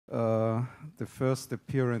the first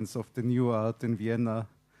appearance of the new art in Vienna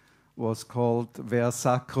was called Ver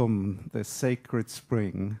Sacrum, the sacred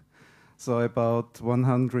spring. So about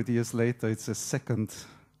 100 years later, it's a second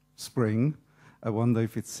spring. I wonder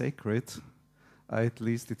if it's sacred. At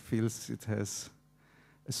least it feels it has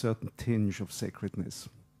a certain tinge of sacredness.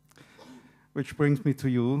 Which brings me to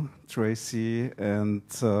you, Tracey, and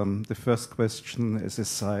the first question as a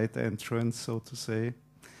side entrance, so to say,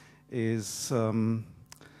 is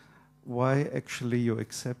why actually you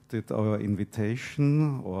accepted our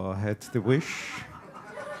invitation or had the wish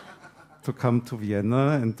to come to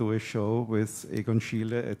Vienna and do a show with Egon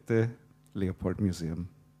Schiele at the Leopold Museum.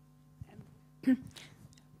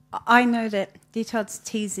 I know that Dietard's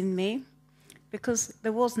teasing me because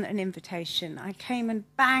there wasn't an invitation. I came and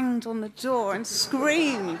banged on the door and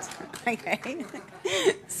screamed. Okay.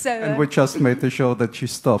 And we just made the show that she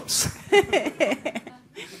stops.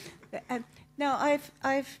 No,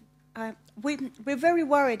 we're very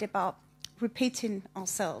worried about repeating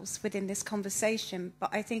ourselves within this conversation, but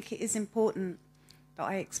I think it is important that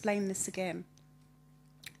I explain this again.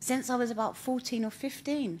 Since I was about 14 or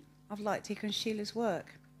 15, I've liked Egon Schieler's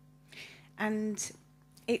work. And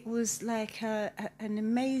it was like an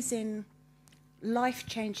amazing,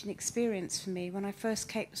 life-changing experience for me when I first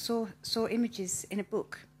saw images in a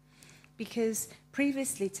book. Because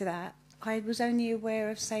previously to that, I was only aware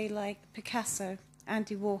of, say, like Picasso,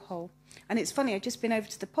 Andy Warhol. And it's funny, I'd just been over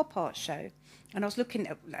to the pop art show, and I was looking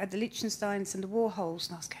at the Lichtensteins and the Warhols,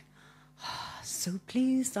 and I was going, oh, so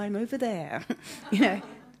pleased I'm over there. You know,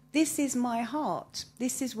 this is my heart.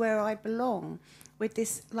 This is where I belong, with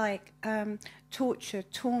this, like, torture,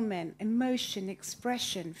 torment, emotion,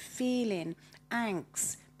 expression, feeling,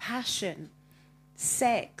 angst, passion,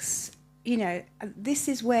 sex. You know, this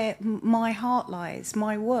is where my heart lies,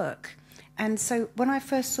 my work. And so when I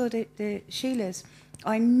first saw the Schielers,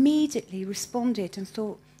 I immediately responded and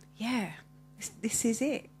thought, yeah, this is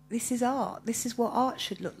it. This is art. This is what art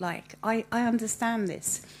should look like. I understand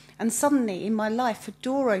this. And suddenly in my life, a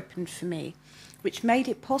door opened for me, which made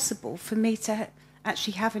it possible for me to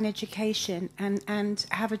actually have an education and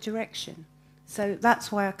have a direction. So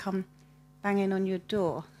that's why I come banging on your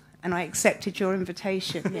door, and I accepted your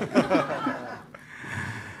invitation. Yeah.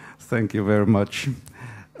 Thank you very much.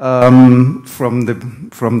 From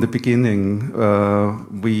the beginning,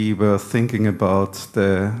 we were thinking about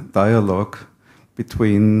the dialogue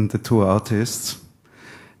between the two artists.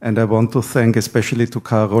 And I want to thank especially to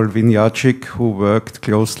Karol Winiarczyk, who worked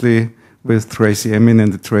closely with Tracey Emin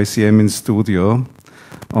in the Tracey Emin studio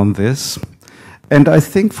on this. And I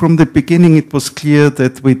think from the beginning it was clear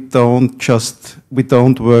that we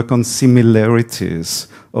don't work on similarities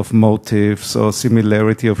of motives or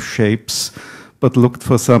similarity of shapes, but looked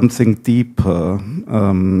for something deeper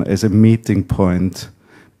as a meeting point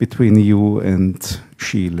between you and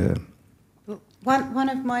Schiele.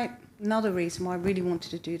 Another reason why I really wanted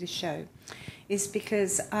to do this show is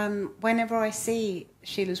because whenever I see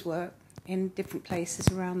Schieler's work in different places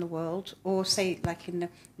around the world, or say like in the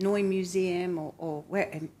Neue Museum or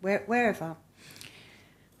wherever,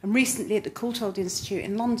 and recently at the Courtauld Institute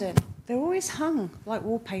in London, they're always hung like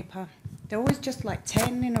wallpaper. They're always just like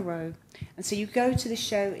 10 in a row. And so you go to the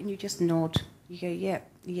show and you just nod. You go, yep,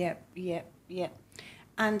 yep, yep, yep.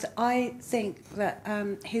 And I think that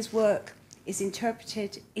his work is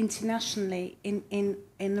interpreted internationally in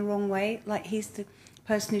the wrong way. Like he's the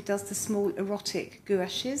person who does the small erotic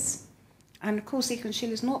gouaches. And of course, Egon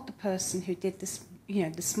Schiele is not the person who did this, you know,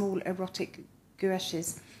 the small erotic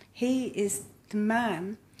gouaches. He is the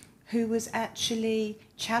man who was actually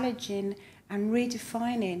challenging and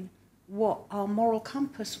redefining what our moral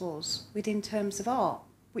compass was within terms of art,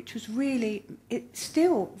 which was really, it's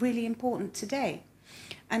still really important today.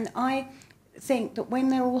 And I think that when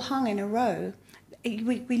they're all hung in a row,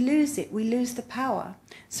 we lose it, we lose the power.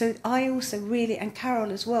 So I also really, and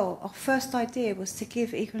Karol as well, our first idea was to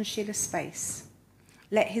give Egon Schiele space,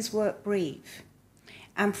 let his work breathe.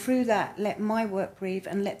 And through that, let my work breathe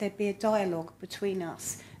and let there be a dialogue between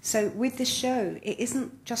us. So with the show, it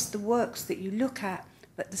isn't just the works that you look at,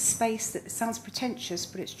 but the space that, it sounds pretentious,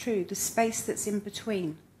 but it's true, the space that's in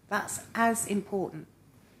between. That's as important.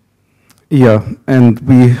 Yeah, and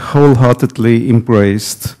we wholeheartedly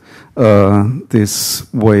embraced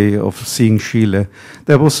this way of seeing Schiele.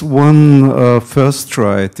 There was one first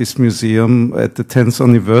try at this museum at the 10th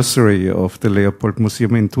anniversary of the Leopold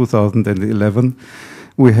Museum in 2011.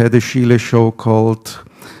 We had a Schiele show called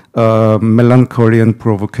Melancholy and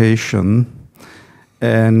Provocation,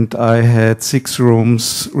 and I had 6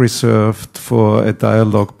 rooms reserved for a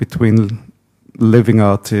dialogue between living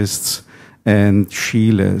artists and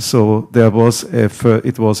Schiele. So there was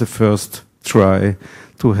it was a first try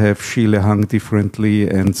to have Schiele hung differently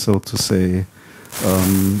and, so to say,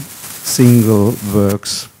 single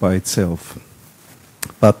works by itself.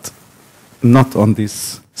 But not on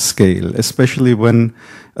this scale, especially when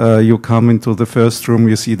you come into the first room,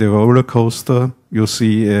 you see the roller coaster, you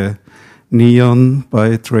see a neon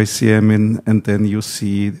by Tracey Emin, and then you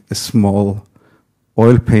see a small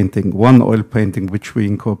oil painting, one oil painting which we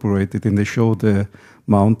incorporated in the show, the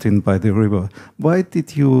mountain by the river. Why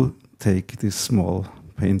did you take this small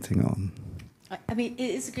painting on? I mean, it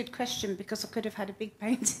is a good question because I could have had a big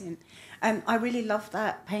painting. I really love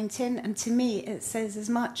that painting, and to me it says as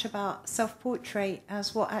much about self-portrait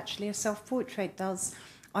as what actually a self-portrait does.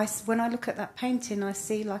 When I look at that painting, I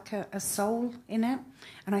see like a soul in it,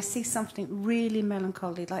 and I see something really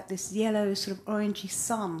melancholy, like this yellow sort of orangey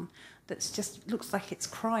sun that just looks like it's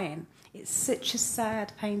crying. It's such a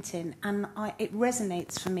sad painting, and it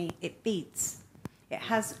resonates for me. It beats. It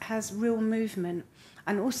has real movement.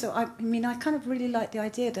 And also, I mean, I kind of really like the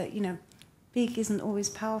idea that, you know, big isn't always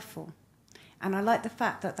powerful. And I like the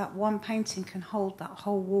fact that that one painting can hold that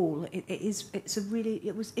whole wall. For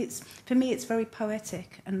me, it's very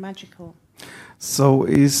poetic and magical. So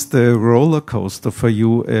is the roller coaster for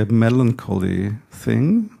you a melancholy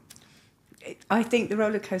thing? I think the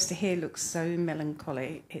roller coaster here looks so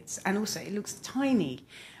melancholy. And also it looks tiny.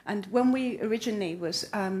 And when we originally was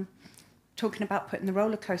talking about putting the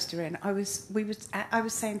roller coaster in, I was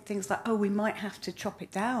saying things like, oh, we might have to chop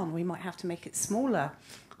it down, we might have to make it smaller.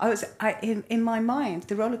 In my mind,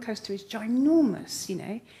 the roller coaster is ginormous, you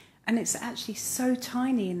know, and it's actually so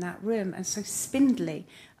tiny in that room and so spindly.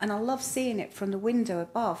 And I love seeing it from the window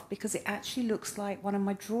above because it actually looks like one of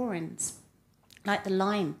my drawings, like the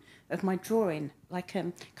line of my drawing, like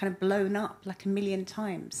kind of blown up like a million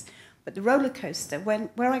times. But the roller coaster, where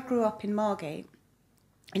I grew up in Margate,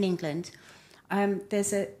 in England,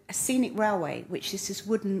 there's a scenic railway, which is this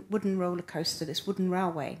wooden roller coaster, this wooden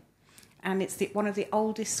railway. And it's one of the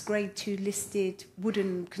oldest Grade 2 listed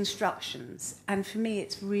wooden constructions. And for me,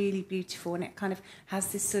 it's really beautiful, and it kind of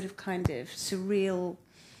has this sort of kind of surreal,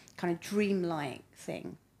 kind of dreamlike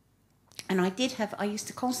thing. And I used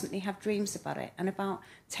to constantly have dreams about it. And about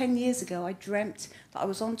 10 years ago, I dreamt that I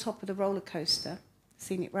was on top of the roller coaster,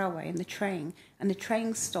 scenic railway, and the train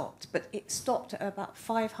stopped, but it stopped at about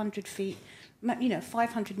 500 feet,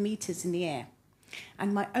 500 meters in the air.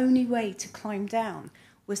 And my only way to climb down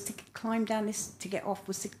was to climb down this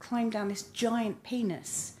giant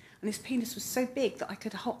penis. And this penis was so big that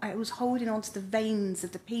I was holding onto the veins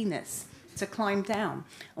of the penis to climb down.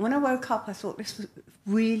 And when I woke up, I thought this was a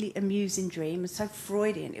really amusing dream and so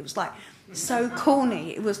Freudian. It was like so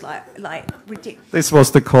corny. It was like ridiculous. This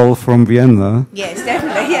was the call from Vienna. Yes,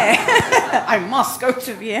 definitely, yeah. I must go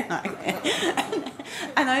to Vienna.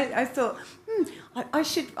 And I thought, I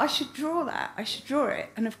should draw that. I should draw it.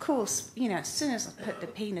 And of course, you know, as soon as I put the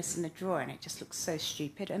penis in the drawing, it just looked so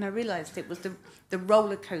stupid. And I realised it was the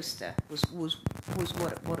roller coaster was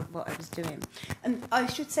what I was doing. And I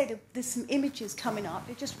should say that there's some images coming up.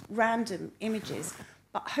 They're just random images.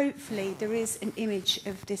 But hopefully there is an image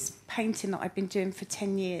of this painting that I've been doing for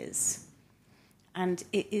 10 years. And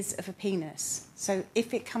it is of a penis. So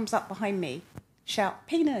if it comes up behind me, shout,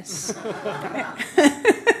 penis.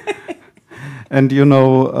 And, you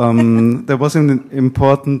know, there was an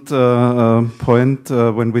important point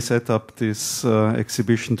when we set up this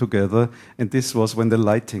exhibition together, and this was when the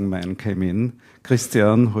lighting man came in,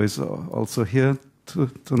 Christian, who is also here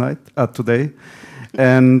today.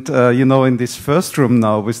 And, you know, in this first room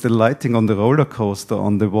now, with the lighting on the roller coaster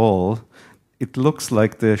on the wall, it looks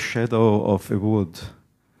like the shadow of a wood.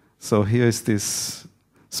 So here is this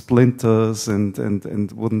splinters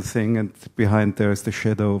and wooden thing, and behind there is the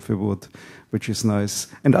shadow of a wood, which is nice.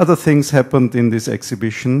 And other things happened in this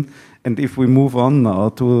exhibition. And if we move on now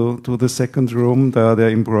to the second room, there are the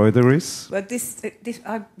embroideries. Well, this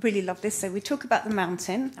I really love this. So we talk about the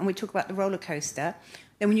mountain and we talk about the roller coaster.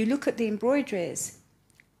 Then when you look at the embroideries,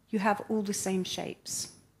 you have all the same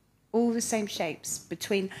shapes. All the same shapes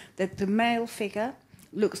between the male figure,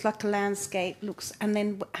 looks like a landscape, and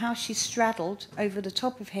then how she's straddled over the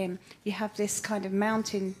top of him, you have this kind of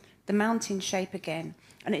mountain, the mountain shape again.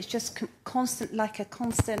 And it's just constant, like a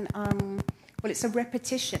constant, it's a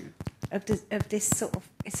repetition of this sort of,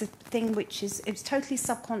 it's a thing which is, it's totally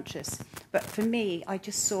subconscious. But for me, I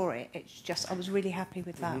just saw it. I was really happy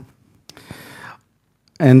with that.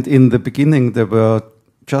 And in the beginning, there were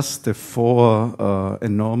just the 4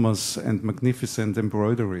 enormous and magnificent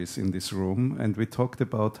embroideries in this room, and we talked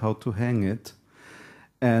about how to hang it.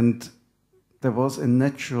 And there was a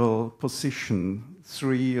natural position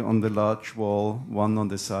 3 on the large wall, 1 on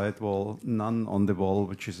the side wall, none on the wall,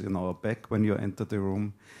 which is in our back when you enter the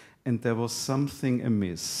room. And there was something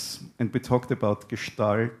amiss. And we talked about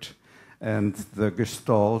Gestalt, and the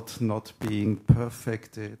Gestalt not being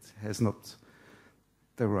perfected, has not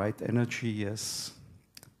the right energy, yes.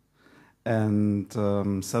 And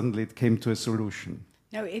suddenly it came to a solution.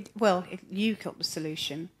 No, you got the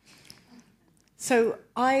solution. So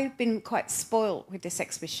I've been quite spoiled with this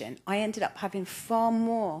exhibition. I ended up having far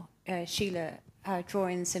more Sheila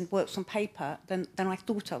drawings and works on paper than I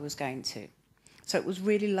thought I was going to. So it was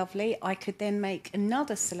really lovely. I could then make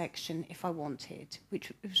another selection if I wanted,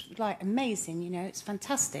 which was like amazing, you know, it's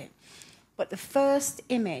fantastic. But the first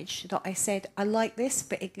image that I said, I like this,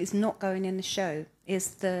 but it is not going in the show,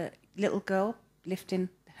 is the little girl lifting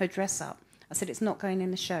her dress up. I said, it's not going in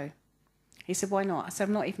the show. He said, why not? I said,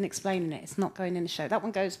 I'm not even explaining it. It's not going in the show. That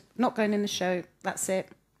one goes, not going in the show. That's it.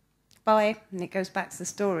 Bye. And it goes back to the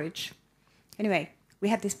storage. Anyway, we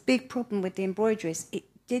had this big problem with the embroideries. It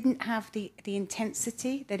didn't have the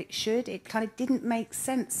intensity that it should. It kind of didn't make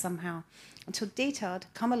sense somehow. Until Dieter had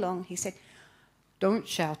come along, he said, don't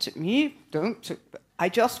shout at me. I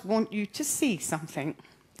just want you to see something.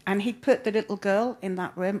 And he put the little girl in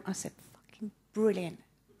that room. I said, fucking brilliant,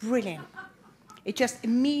 brilliant. It just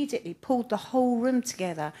immediately pulled the whole room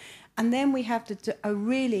together. And then we have a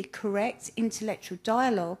really correct intellectual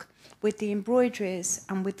dialogue with the embroideries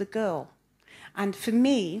and with the girl. And for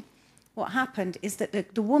me, what happened is that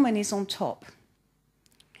the woman is on top.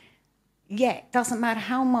 Yet, doesn't matter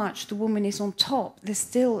how much the woman is on top, there's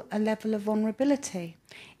still a level of vulnerability.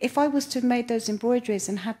 If I was to have made those embroideries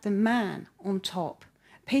and had the man on top,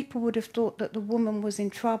 people would have thought that the woman was in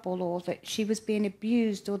trouble or that she was being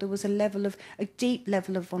abused or there was a deep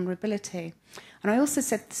level of vulnerability. And I also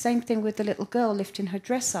said the same thing with the little girl lifting her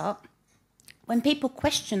dress up. When people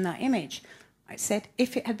questioned that image, I said,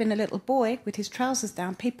 if it had been a little boy with his trousers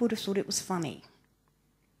down, people would have thought it was funny.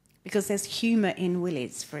 Because there's humour in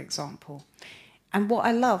willies, for example. And what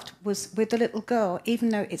I loved was with the little girl, even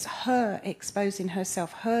though it's her exposing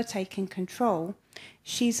herself, her taking control,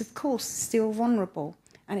 she's, of course, still vulnerable.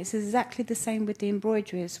 And it's exactly the same with the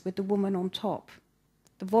embroideries with the woman on top.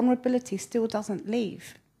 The vulnerability still doesn't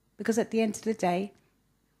leave. Because at the end of the day,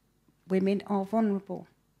 women are vulnerable.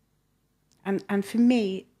 And for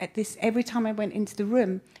me, every time I went into the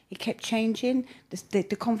room, it kept changing.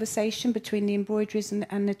 The conversation between the embroideries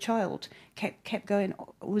and the child kept going.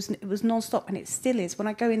 It was non-stop, and it still is. When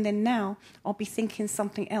I go in there now, I'll be thinking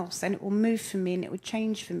something else, and it will move for me, and it will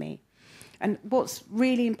change for me. And what's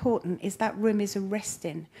really important is that room is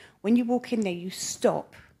arresting. When you walk in there, you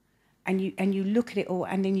stop, and you look at it all,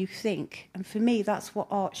 and then you think. And for me, that's what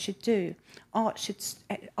art should do. Art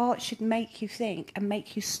should make you think and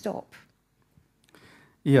make you stop.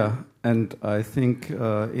 Yeah, and I think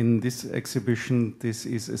in this exhibition, this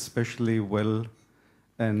is especially well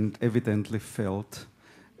and evidently felt,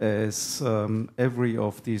 as every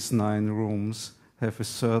of these 9 rooms have a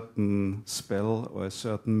certain spell or a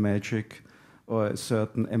certain magic or a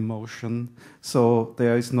certain emotion. So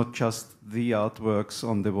there is not just the artworks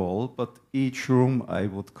on the wall, but each room I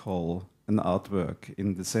would call an artwork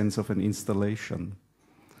in the sense of an installation.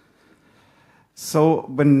 So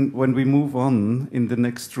when we move on, in the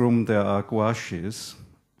next room there are gouaches,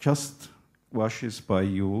 just gouaches by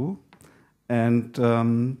you. And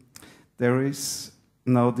there is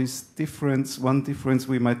now this difference, one difference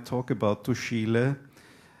we might talk about to Schiele.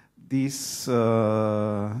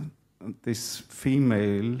 This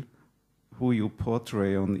female who you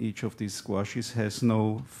portray on each of these gouaches has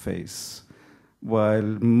no face, while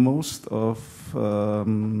most of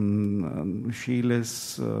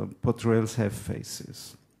Schiele's portrayals have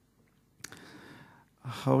faces.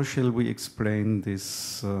 How shall we explain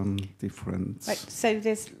this difference? Right, so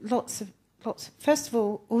there's lots of. First of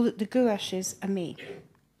all the gouaches are me.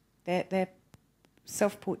 They're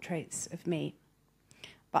self-portraits of me,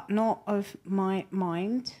 but not of my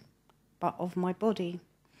mind, but of my body.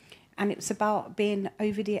 And it's about being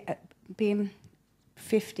being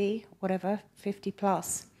 50, whatever, 50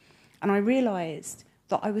 plus. And I realised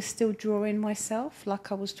that I was still drawing myself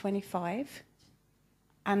like I was 25,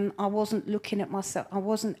 and I wasn't looking at myself. I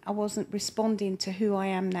wasn't responding to who I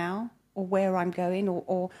am now or where I'm going,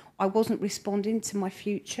 or I wasn't responding to my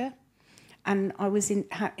future, and I was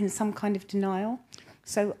in some kind of denial.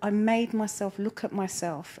 So I made myself look at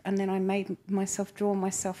myself, and then I made myself draw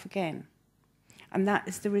myself again. And that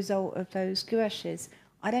is the result of those gouaches.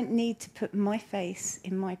 I don't need to put my face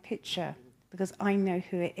in my picture because I know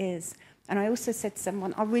who it is. And I also said to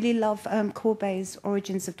someone, I really love Courbet's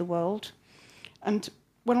Origins of the World. And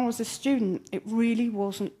when I was a student, it really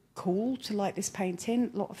wasn't cool to like this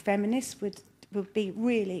painting. A lot of feminists would be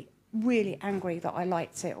really, really angry that I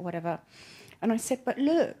liked it or whatever. And I said, but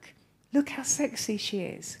look how sexy she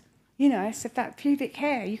is. You know, I said, that pubic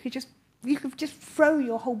hair, you could just throw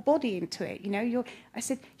your whole body into it. You know, I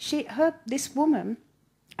said, this woman,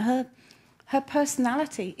 her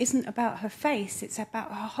personality isn't about her face, it's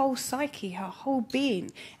about her whole psyche, her whole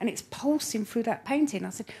being, and it's pulsing through that painting. I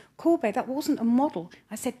said, Courbet, that wasn't a model.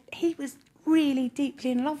 I said, he was really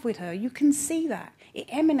deeply in love with her. You can see that. It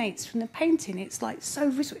emanates from the painting. It's like so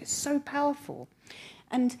visual, it's so powerful.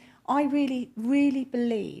 And I really, really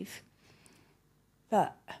believe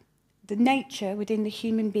that the nature within the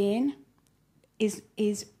human being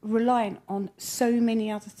is reliant on so many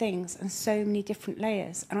other things and so many different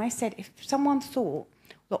layers. And I said, if someone thought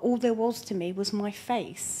that all there was to me was my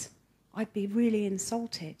face, I'd be really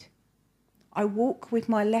insulted. I walk with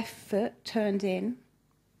my left foot turned in.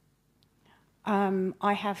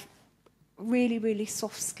 I have really, really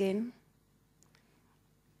soft skin.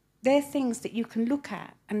 They're things that you can look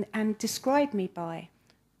at and describe me by.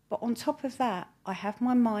 But on top of that, I have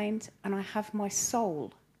my mind and I have my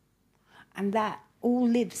soul. And that all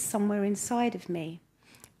lives somewhere inside of me.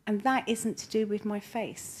 And that isn't to do with my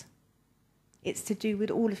face. It's to do with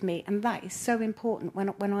all of me. And that is so important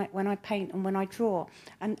when I paint and when I draw.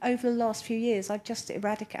 And over the last few years, I've just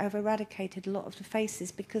eradicated a lot of the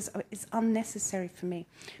faces because it's unnecessary for me.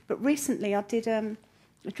 But recently I did a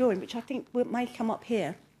drawing, which I think may come up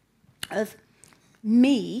here, of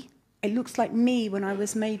me. It looks like me when I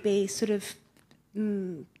was maybe sort of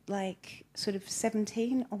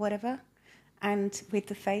 17 or whatever, and with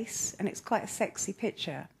the face, and it's quite a sexy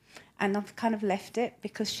picture. And I've kind of left it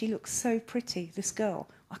because she looks so pretty, this girl.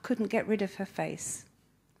 I couldn't get rid of her face.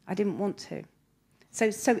 I didn't want to.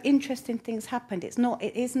 So interesting things happened. It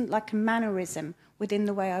isn't like a mannerism within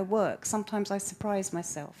the way I work. Sometimes I surprise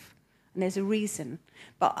myself, and there's a reason.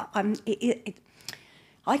 But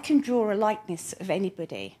I can draw a likeness of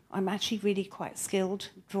anybody. I'm actually really quite skilled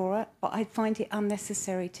drawer, but I find it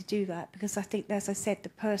unnecessary to do that because I think, as I said, the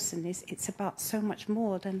person it's about so much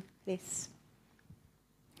more than this.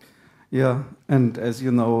 Yeah, and as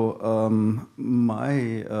you know,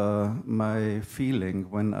 my feeling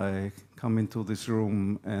when I come into this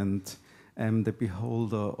room and am the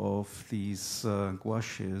beholder of these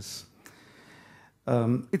gouaches,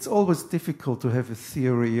 it's always difficult to have a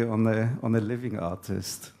theory on a living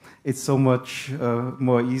artist. It's so much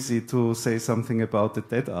more easy to say something about a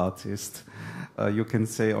dead artist. You can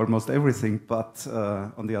say almost everything, but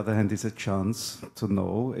on the other hand, it's a chance to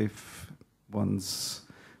know if one's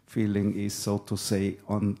feeling is, so to say,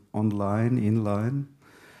 inline.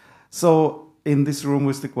 So in this room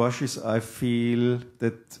with the gouaches, I feel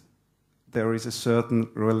that there is a certain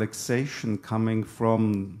relaxation coming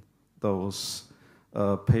from those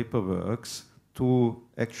paperworks to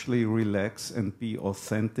actually relax and be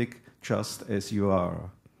authentic just as you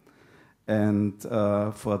are. And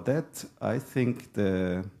for that, I think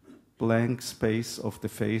the blank space of the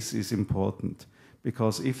face is important.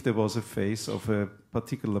 Because if there was a face of a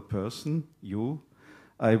particular person,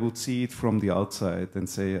 I would see it from the outside and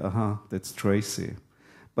say, aha, that's Tracey.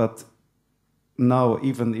 But now,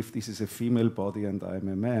 even if this is a female body and I'm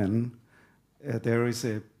a man, there is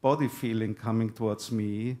a body feeling coming towards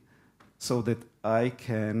me so that I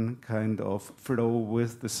can kind of flow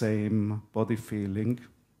with the same body feeling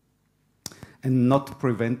and not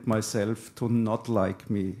prevent myself to not like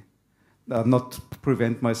me. Not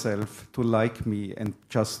prevent myself to like me and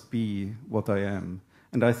just be what I am.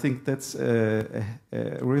 And I think that's a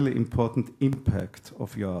really important impact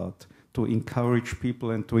of your art, to encourage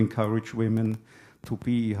people and to encourage women to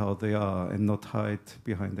be how they are and not hide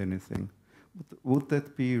behind anything. Would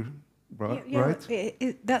that be right?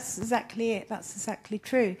 That's exactly it. That's exactly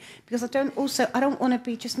true. Because I don't want to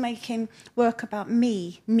be just making work about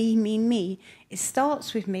me. It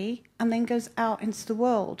starts with me and then goes out into the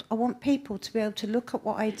world. I want people to be able to look at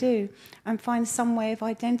what I do and find some way of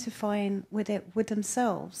identifying with it with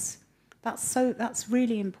themselves. That's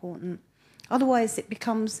really important. Otherwise, it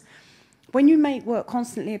becomes, when you make work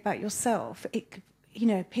constantly about yourself,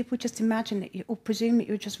 people just imagine that or presume that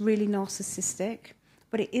you're just really narcissistic.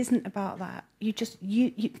 But it isn't about that.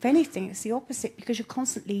 If anything, it's the opposite because you're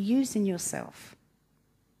constantly using yourself.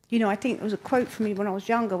 I think there was a quote from me when I was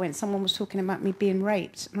younger when someone was talking about me being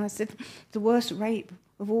raped. And I said, the worst rape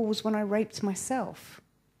of all was when I raped myself.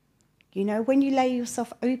 When you lay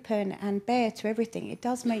yourself open and bare to everything, it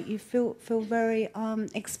does make you feel very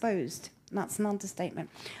exposed. And that's an understatement.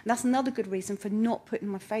 And that's another good reason for not putting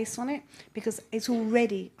my face on it, because it's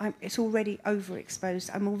already overexposed.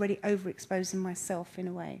 I'm already overexposing myself in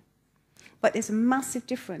a way. But there's a massive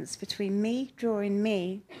difference between me drawing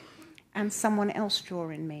me and someone else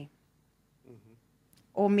drawing me.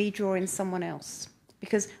 Or me drawing someone else.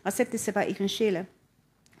 Because I said this about even Sheila.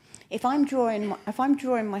 If I'm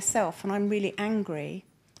drawing myself and I'm really angry,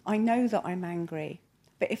 I know that I'm angry.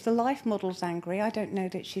 But if the life model's angry, I don't know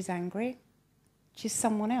that she's angry. She's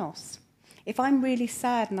someone else. If I'm really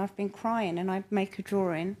sad and I've been crying and I make a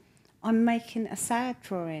drawing, I'm making a sad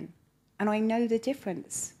drawing. And I know the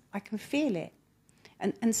difference. I can feel it.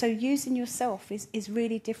 And so using yourself is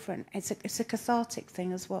really different. It's a cathartic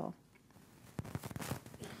thing as well.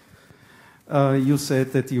 You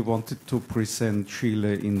said that you wanted to present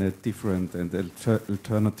Chile in a different and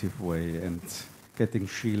alternative way and getting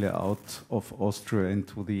Chile out of Austria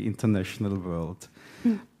into the international world.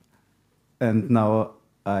 And now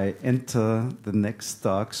I enter the next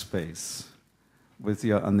dark space with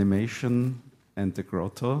your animation and the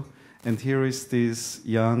grotto. And here is this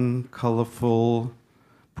young, colorful,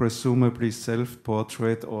 presumably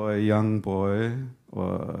self-portrait or a young boy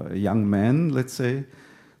or a young man, let's say,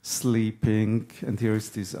 sleeping, and here is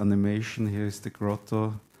this animation, here is the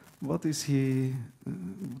grotto. What is he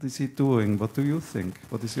doing? What do you think?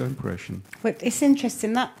 What is your impression? Well, it's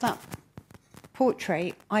interesting, that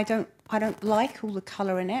portrait, I don't like all the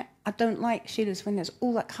colour in it. I don't like Sheila's when there's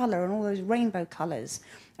all that colour and all those rainbow colours.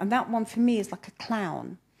 And that one for me is like a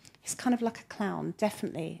clown. It's kind of like a clown,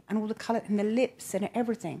 definitely. And all the colour and the lips and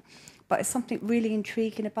everything. But it's something really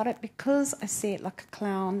intriguing about it because I see it like a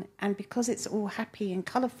clown and because it's all happy and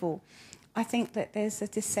colourful. I think that there's a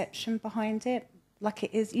deception behind it. Like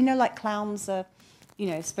it is, like clowns are,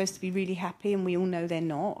 supposed to be really happy and we all know they're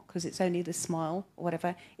not because it's only the smile or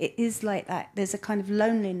whatever. It is like that. There's a kind of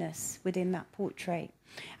loneliness within that portrait.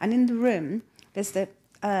 And in the room, there's the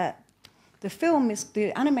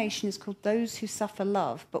animation is called Those Who Suffer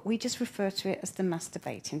Love, but we just refer to it as the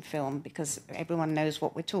masturbating film because everyone knows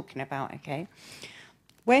what we're talking about, okay?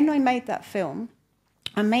 When I made that film,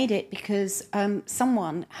 I made it because I'd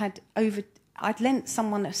lent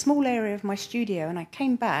someone a small area of my studio and I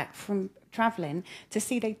came back from travelling to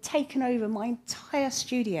see they'd taken over my entire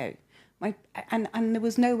studio and there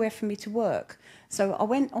was nowhere for me to work. So I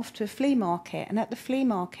went off to a flea market, and at the flea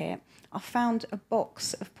market I found a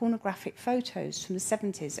box of pornographic photos from the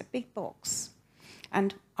 70s, a big box.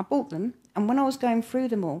 And I bought them, and when I was going through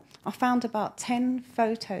them all, I found about 10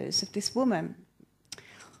 photos of this woman,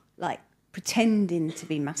 like, pretending to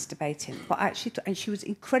be masturbating. But actually, and she was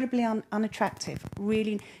incredibly unattractive,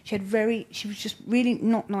 really, she was just really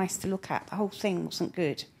not nice to look at. The whole thing wasn't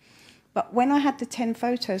good. But when I had the 10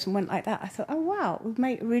 photos and went like that, I thought, oh, wow, we've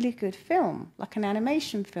made a really good film, like an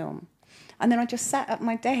animation film. And then I just sat at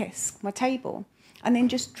my desk, my table, and then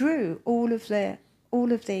just drew all of the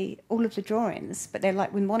drawings, but they're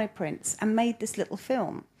like with monoprints, and made this little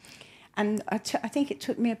film. And I think it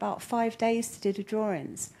took me about 5 days to do the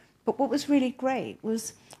drawings. But what was really great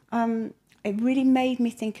was it really made me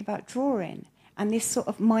think about drawing and this sort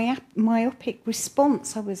of myopic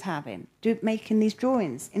response I was having making these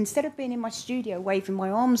drawings. Instead of being in my studio waving my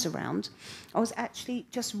arms around, I was actually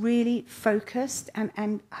just really focused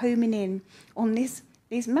and homing in on these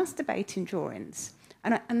masturbating drawings.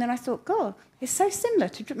 And then I thought, God, it's so similar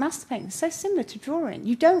to masturbating. It's so similar to drawing.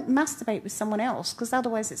 You don't masturbate with someone else because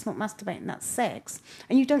otherwise it's not masturbating, that's sex.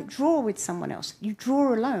 And you don't draw with someone else. You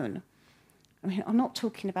draw alone. I mean, I'm not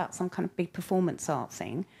talking about some kind of big performance art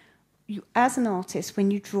thing. You, as an artist,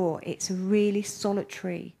 when you draw, it's a really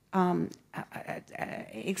solitary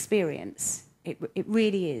experience. It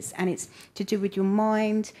really is. And it's to do with your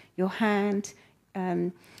mind, your hand,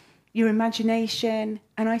 your imagination.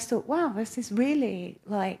 And I thought, wow, this is really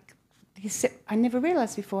like, I never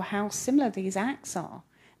realised before how similar these acts are,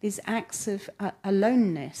 these acts of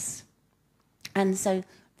aloneness. And so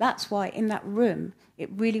that's why in that room, it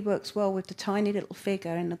really works well with the tiny little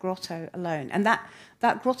figure in the grotto alone. And that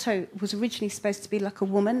grotto was originally supposed to be like a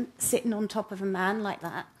woman sitting on top of a man like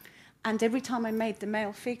that. And every time I made the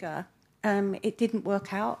male figure, it didn't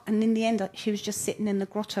work out. And in the end, she was just sitting in the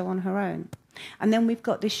grotto on her own. And then we've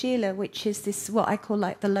got the Sheila, which is this, what I call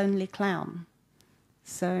like the lonely clown.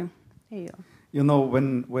 So, here you are. You know,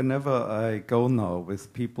 whenever I go now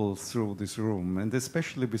with people through this room, and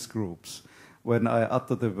especially with groups, when I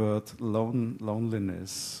utter the word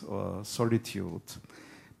loneliness or solitude,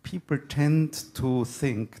 people tend to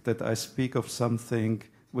think that I speak of something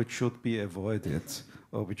which should be avoided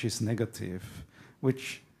or which is negative,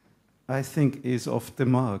 which I think is off the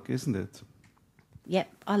mark, isn't it? Yep,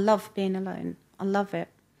 I love being alone. I love it.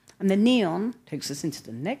 And the neon takes us into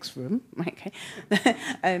the next room. Okay,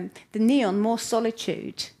 the neon, more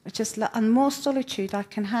solitude. And more solitude I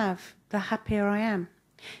can have, the happier I am.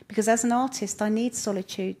 Because as an artist, I need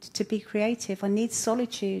solitude to be creative. I need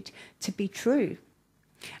solitude to be true.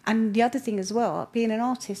 And the other thing as well, being an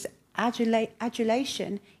artist,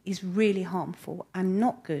 adulation is really harmful and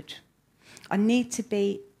not good. I need to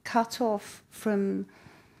be cut off from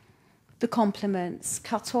the compliments,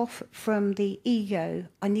 cut off from the ego.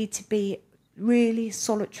 I need to be really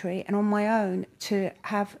solitary and on my own to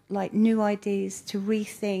have like new ideas, to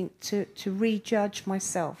rethink, to rejudge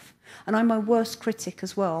myself. And I'm my worst critic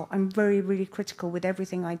as well. I'm very, really critical with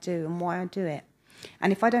everything I do and why I do it.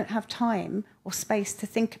 And if I don't have time or space to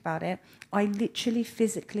think about it, I literally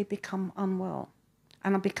physically become unwell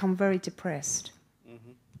and I become very depressed.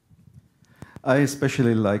 Mm-hmm. I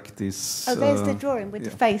especially like this. Oh, there's the drawing with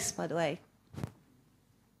the face, by the way.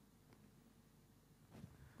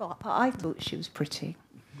 Well, I thought she was pretty.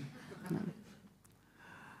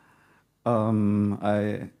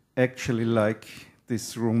 I actually like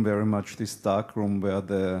this room very much, this dark room where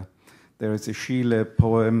there is a Schiele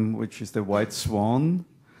poem, which is The White Swan.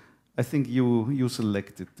 I think you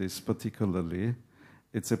selected this particularly.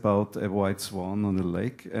 It's about a white swan on a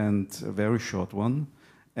lake, and a very short one.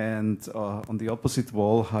 And on the opposite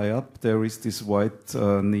wall, high up, there is this white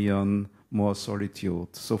neon, more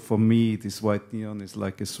solitude. So for me, this white neon is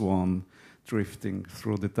like a swan drifting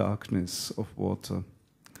through the darkness of water.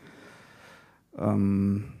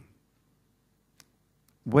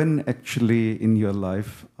 When actually in your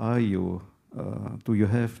life do you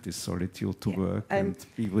have this solitude to work and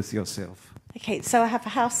be with yourself? Okay, so I have a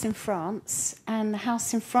house in France, and the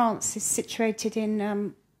house in France is situated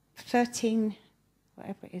in 13,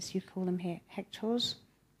 whatever it is you call them here, hectares,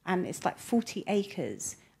 and it's like 40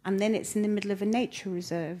 acres, and then it's in the middle of a nature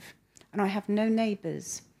reserve, and I have no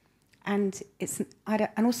neighbours, and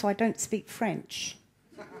also I don't speak French.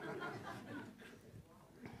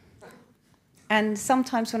 And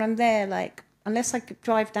sometimes when I'm there, like, unless I could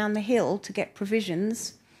drive down the hill to get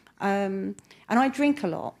provisions, and I drink a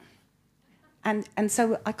lot, and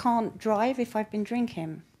so I can't drive if I've been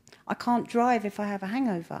drinking. I can't drive if I have a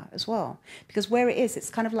hangover as well, because where it is, it's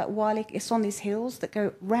kind of like it's on these hills that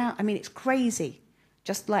go round. I mean, it's crazy,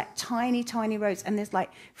 just like tiny, tiny roads, and there's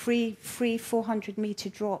like 400-meter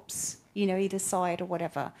drops, you know, either side or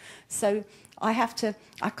whatever. So I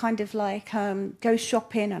kind of like go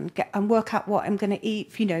shopping and work out what I'm going to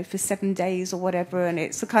eat, you know, for 7 days or whatever, and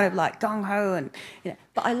it's kind of like gung ho, and you know.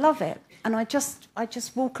 But I love it, and I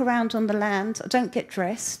just walk around on the land. I don't get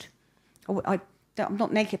dressed. I'm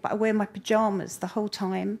not naked, but I wear my pajamas the whole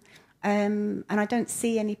time, and I don't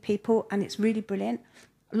see any people, and it's really brilliant.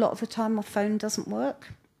 A lot of the time, my phone doesn't work.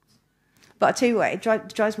 But I tell you what,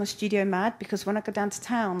 it drives my studio mad, because when I go down to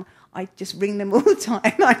town, I just ring them all the time.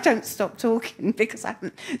 I don't stop talking because I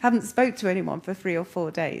haven't spoke to anyone for 3 or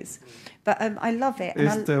 4 days. But I love it.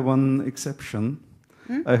 Is there one exception?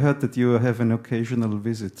 I heard that you have an occasional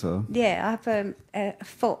visitor. Yeah, I have a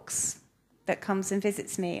fox that comes and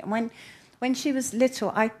visits me. And when she was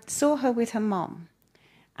little, I saw her with her mum,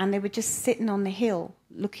 and they were just sitting on the hill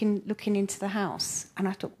looking into the house. And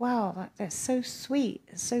I thought, wow, that's so sweet.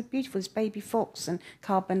 It's so beautiful, this baby fox and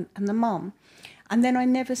Carbon and the mum. And then I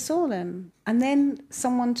never saw them. And then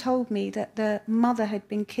someone told me that the mother had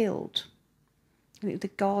been killed. The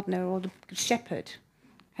gardener or the shepherd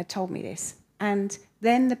had told me this. And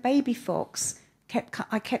then the baby fox,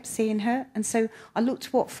 I kept seeing her. And so I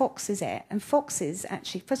looked what foxes are. And foxes,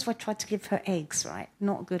 actually, first of all, I tried to give her eggs, right?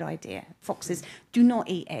 Not a good idea. Foxes do not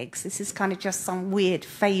eat eggs. This is kind of just some weird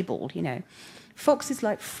fable, you know. Foxes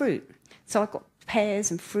like fruit. So I got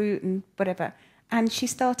pears and fruit and whatever. And she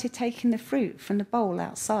started taking the fruit from the bowl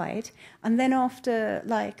outside. And then after,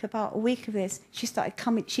 like, about a week of this, she'd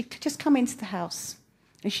just come into the house.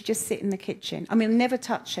 And she'd just sit in the kitchen. I mean, never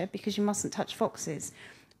touch her, because you mustn't touch foxes.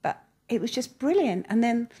 But it was just brilliant. And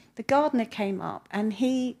then the gardener came up, and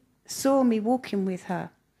he saw me walking with her,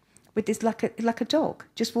 with this, like a dog,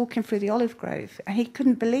 just walking through the olive grove. And he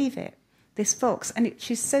couldn't believe it, this fox. And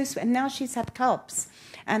she's so sweet. And now she's had cubs.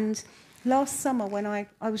 And last summer, when I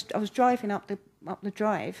was driving up the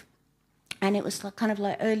drive, and it was like kind of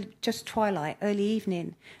like just twilight, early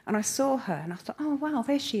evening, and I saw her, and I thought, oh wow,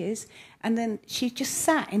 there she is. And then she just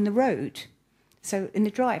sat in the road, so in the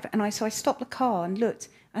drive, and so I stopped the car and looked,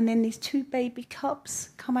 and then these 2 baby cubs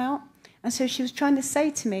come out, and so she was trying to say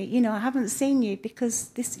to me, you know, I haven't seen you because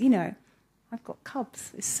this, you know, I've got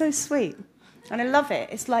cubs. It's so sweet, and I love it.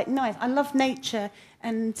 It's like nice. I love nature,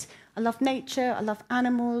 I love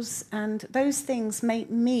animals, and those things make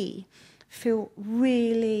me feel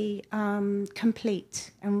really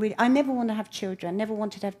complete. And really, I never want to have children. Never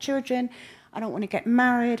wanted to have children. I don't want to get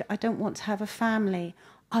married. I don't want to have a family.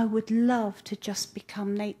 I would love to just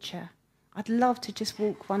become nature. I'd love to just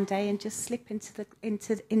walk one day and just slip into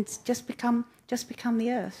just become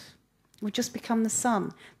the earth, or just become the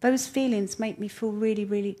sun. Those feelings make me feel really,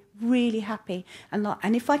 really, really happy.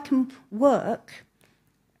 And if I can work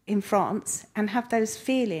in France and have those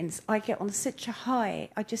feelings, I get on such a high.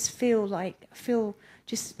 I just feel like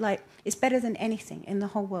it's better than anything in the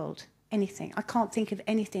whole world. Anything. I can't think of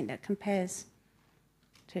anything that compares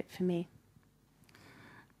to it for me.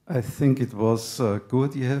 I think it was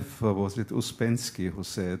Gurdjieff, or was it Uspensky, who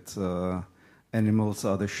said, animals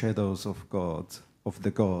are the shadows of God, of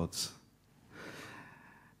the gods.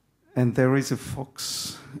 And there is a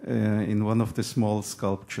fox in one of the small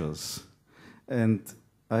sculptures. And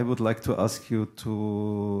I would like to ask you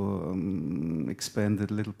to expand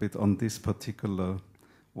a little bit on this particular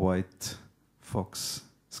white fox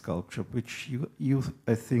sculpture, which you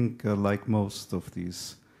I think, like most of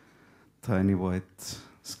these tiny white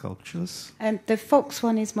sculptures. The fox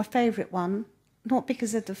one is my favourite one, not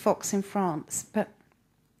because of the fox in France, but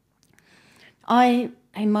I,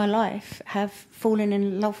 in my life, have fallen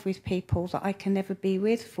in love with people that I can never be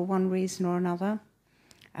with for one reason or another.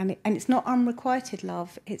 And it's not unrequited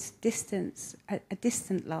love, it's distance, a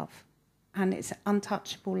distant love, and it's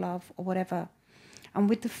untouchable love or whatever. And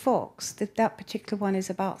with the fox, that particular one is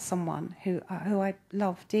about someone who I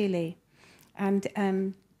love dearly. And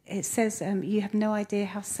it says, you have no idea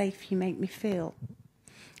how safe you make me feel.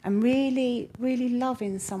 And really, really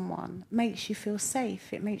loving someone makes you feel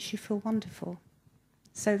safe. It makes you feel wonderful.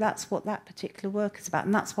 So that's what that particular work is about.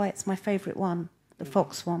 And that's why it's my favourite one, the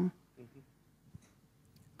fox one.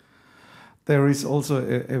 There is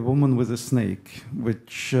also a woman with a snake,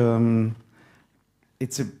 which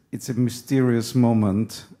it's a mysterious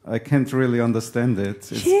moment. I can't really understand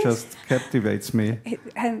it. It just captivates me.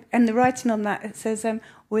 And the writing on that, it says,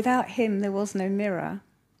 without him there was no mirror,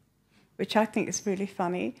 which I think is really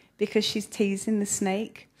funny because she's teasing the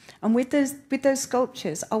snake. And with those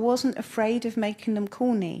sculptures, I wasn't afraid of making them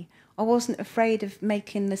corny. I wasn't afraid of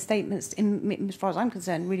making the statements, as far as I'm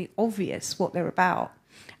concerned, really obvious what they're about.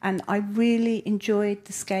 And I really enjoyed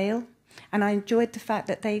the scale, and I enjoyed the fact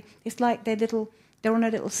that it's like they're on a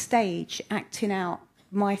little stage acting out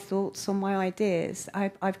my thoughts or my ideas.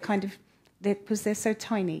 Because they're so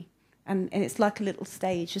tiny, and it's like a little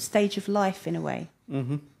stage, a stage of life in a way.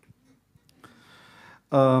 Mm-hmm.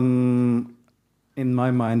 In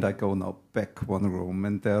my mind, I go now back one room,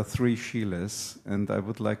 and there are 3 Sheilas, and I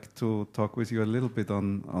would like to talk with you a little bit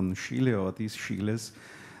on Schiele, or these Schieles.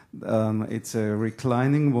 It's a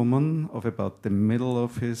reclining woman of about the middle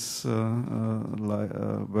of his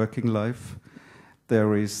working life.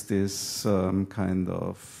 There is this kind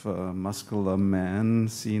of muscular man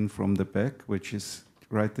seen from the back, which is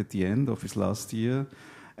right at the end of his last year.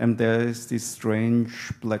 And there is this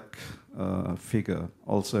strange black figure,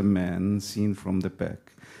 also a man seen from the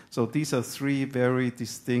back. So these are 3 very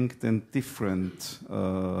distinct and different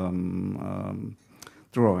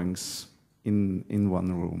drawings in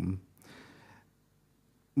one room.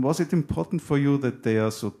 Was it important for you that they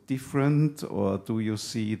are so different, or do you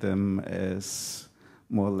see them as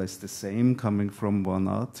more or less the same, coming from one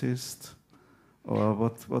artist? Or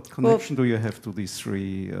what connection do you have to these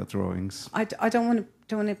 3 drawings? I don't want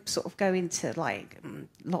to sort of go into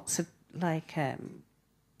lots of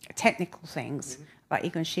technical things about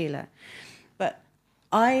Egon Schiele, but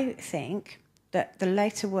I think that the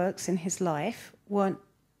later works in his life weren't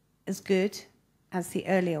as good as the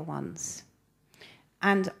earlier ones,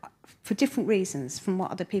 and for different reasons from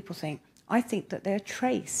what other people think. I think that they're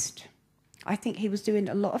traced. I think he was doing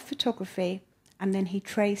a lot of photography, and then he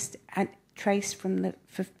traced from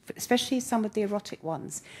especially some of the erotic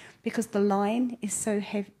ones, because the line is so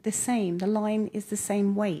heavy, the same. The line is the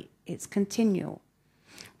same weight. It's continual.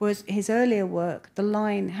 Whereas his earlier work, the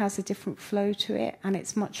line has a different flow to it, and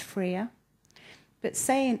it's much freer.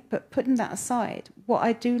 But putting that aside, what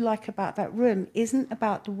I do like about that room isn't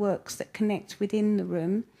about the works that connect within the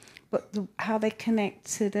room, but how they connect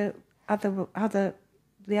to the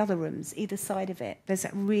other rooms, either side of it. There's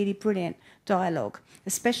a really brilliant dialogue,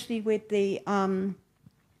 especially with the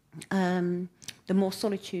more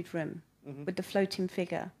solitude room, with the floating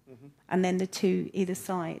figure, and then the 2 either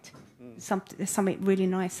side. Something really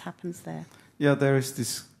nice happens there. Yeah, there is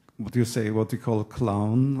this, what you call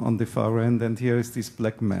clown on the far end, and here is this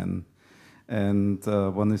black man. And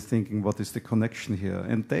one is thinking, what is the connection here?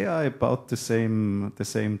 And they are about the same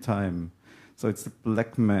time. So it's the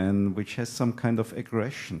black man, which has some kind of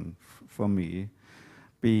aggression for me,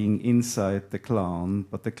 being inside the clown,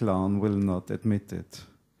 but the clown will not admit it.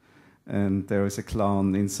 And there is a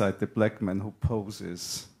clown inside the black man who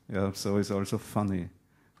poses. Yeah, so it's also funny,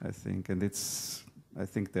 I think. And it's I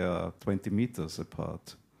think they are 20 meters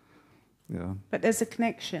apart. Yeah. But there's a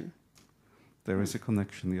connection. There is a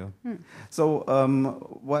connection, yeah. So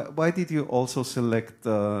why did you also select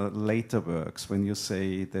later works when you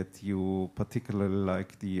say that you particularly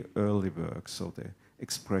like the early works, so the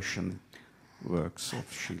expression works of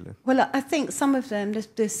Schiele? Well, I think some of them,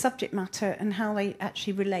 the subject matter and how they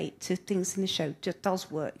actually relate to things in the show just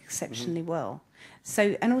does work exceptionally well.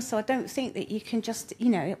 So, and also I don't think that you can just, you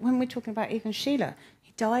know, when we're talking about even Schiele,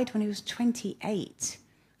 he died when he was 28.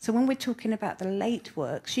 So when we're talking about the late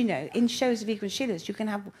works, you know, in shows of Egon Schiller's, you can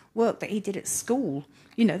have work that he did at school.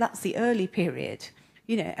 You know, that's the early period.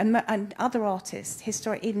 You know, and other artists,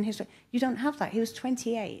 even history, you don't have that. He was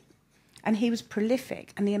 28, and he was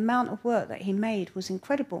prolific, and the amount of work that he made was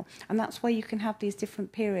incredible. And that's why you can have these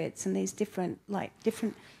different periods and these different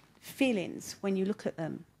feelings when you look at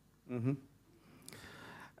them. Mm-hmm.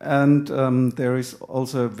 And there is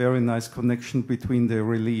also a very nice connection between the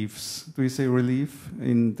reliefs. Do you say relief?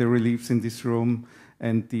 In the reliefs in this room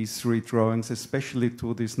and these three drawings, especially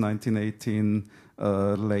to this 1918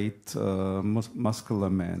 late muscular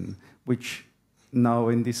man, which now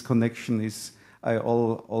in this connection is, I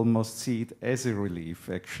almost see it as a relief,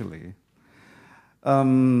 actually.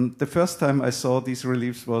 The first time I saw these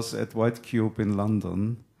reliefs was at White Cube in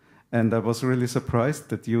London, and I was really surprised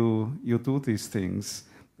that you do these things.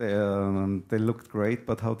 They looked great,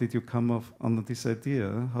 but how did you come up on this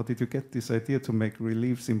idea? How did you get this idea to make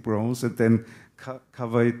reliefs in bronze and then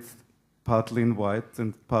cover it partly in white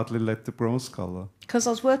and partly let the bronze color? Because I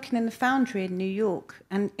was working in the foundry in New York,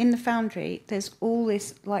 and in the foundry there's all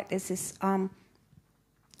this, there's this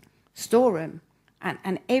storeroom,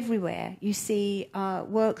 and everywhere you see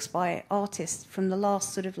works by artists from the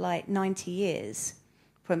last sort of 90 years.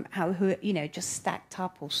 From who you know, just stacked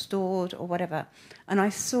up or stored or whatever, and I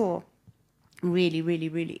saw really, really,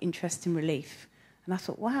 really interesting relief, and I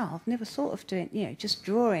thought, wow, I've never thought of doing, you know, just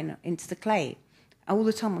drawing into the clay. All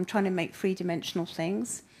the time I'm trying to make three-dimensional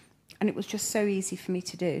things, and it was just so easy for me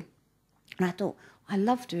to do. And I thought, I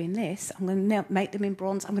love doing this. I'm going to make them in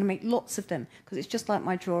bronze. I'm going to make lots of them because it's just like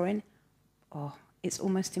my drawing. Oh, it's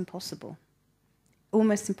almost impossible.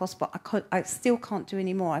 Almost impossible. I still can't do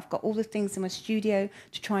any more. I've got all the things in my studio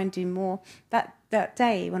to try and do more. That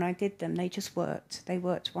day when I did them, they just worked. They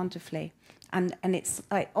worked wonderfully. And it's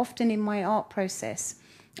like often in my art process,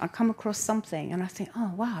 I come across something and I think,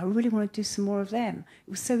 oh, wow, I really want to do some more of them.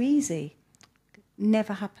 It was so easy.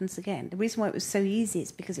 Never happens again. The reason why it was so easy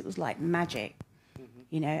is because it was like magic,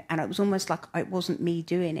 you know, and it was almost like it wasn't me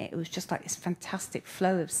doing it. It was just like this fantastic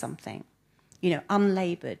flow of something, you know,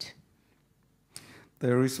 unlaboured.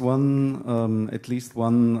 There is one, at least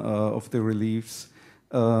one of the reliefs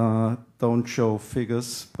don't show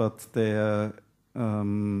figures, but they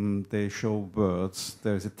show words.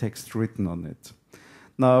 There's a text written on it.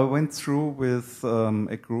 Now, I went through with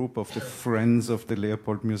a group of the friends of the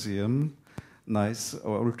Leopold Museum, nice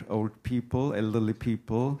old people, elderly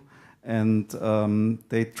people, and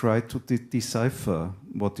they tried to decipher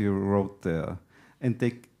what you wrote there. And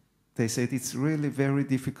they said it's really very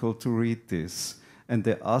difficult to read this. And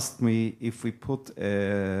they asked me if we put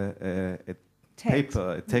a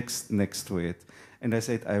text next to it. And I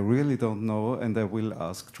said, I really don't know, and I will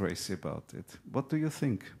ask Tracey about it. What do you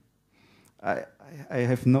think? I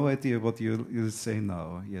have no idea what you say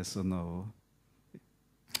now, yes or no.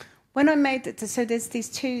 When I made it, so there's these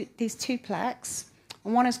two plaques,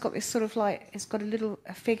 and one has got this sort of it's got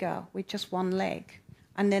a figure with just one leg,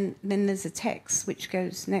 and then there's a text which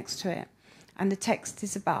goes next to it. And the text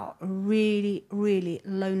is about a really, really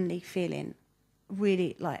lonely feeling,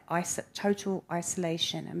 really like total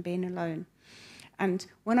isolation and being alone. And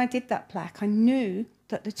when I did that plaque, I knew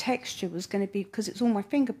that the texture was going to be, because it's all my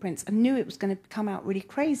fingerprints, I knew it was going to come out really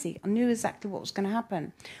crazy. I knew exactly what was going to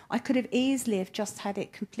happen. I could have easily have just had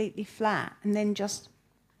it completely flat and then just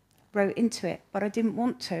wrote into it, but I didn't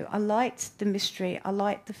want to. I liked the mystery. I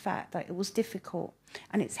liked the fact that it was difficult.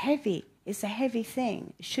 And it's heavy. It's a heavy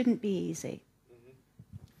thing. It shouldn't be easy.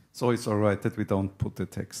 So it's all right that we don't put the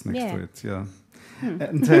text next to it, yeah.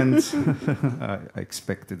 And then, I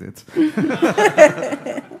expected it.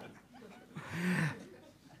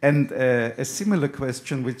 And a similar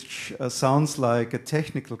question, which sounds like a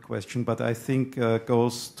technical question, but I think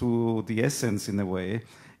goes to the essence in a way,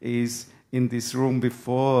 is in this room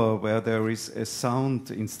before where there is a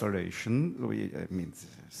sound installation,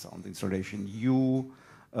 sound installation, you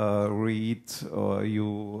read or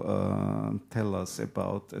you tell us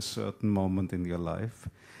about a certain moment in your life.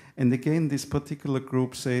 And again, this particular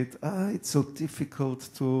group said, it's so difficult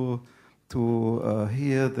to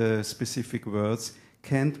hear the specific words.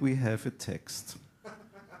 Can't we have a text?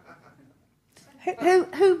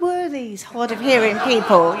 Who were these hard of hearing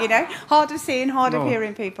people? You know, hard of seeing, hard of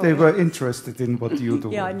hearing people. They were interested in what you do.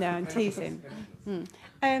 Yeah, I know. I'm teasing.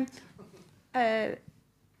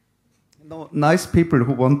 No, nice people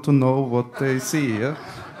who want to know what they see. Yeah?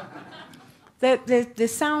 The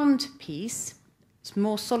sound piece,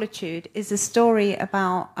 More Solitude, is a story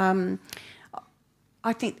about.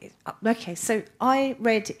 I think. Okay, so I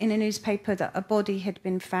read in a newspaper that a body had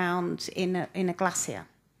been found in a glacier.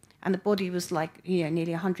 And the body was like, you know,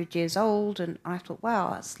 nearly 100 years old. And I thought,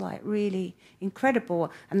 wow, that's like really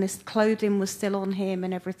incredible. And this clothing was still on him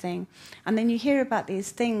and everything. And then you hear about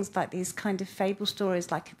these things, like these kind of fable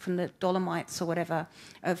stories, like from the Dolomites or whatever,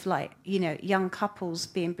 of like, you know, young couples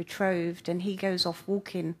being betrothed. And he goes off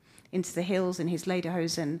walking into the hills in his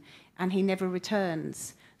lederhosen and he never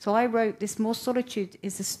returns. So I wrote this More Solitude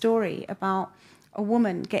is a story about a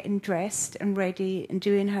woman getting dressed and ready and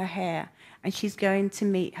doing her hair. And she's going to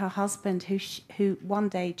meet her husband who one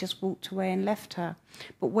day just walked away and left her.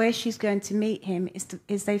 But where she's going to meet him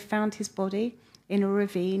is they found his body in a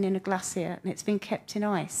ravine in a glacier, and it's been kept in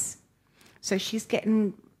ice. So she's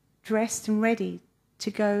getting dressed and ready to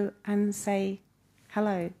go and say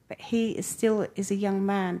hello. But he is still a young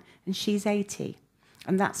man, and she's 80.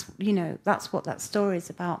 And that's what that story is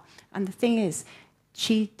about. And the thing is,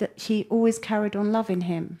 she always carried on loving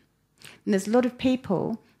him. And there's a lot of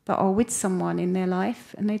people that are with someone in their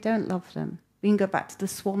life and they don't love them. We can go back to the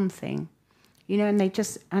swan thing, you know,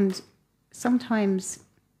 and sometimes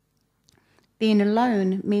being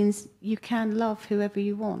alone means you can love whoever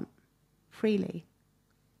you want freely.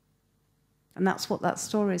 And that's what that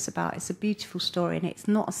story is about. It's a beautiful story, and it's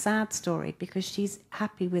not a sad story because she's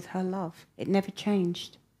happy with her love. It never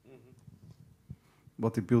changed.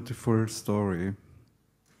 What a beautiful story.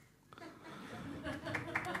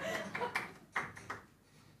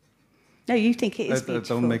 No, you think it is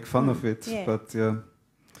beautiful. I don't make fun of it, yeah. But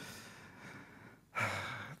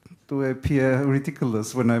do I appear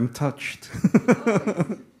ridiculous when I'm touched? But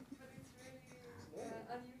it's really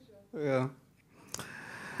unusual. Yeah.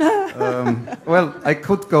 Well, I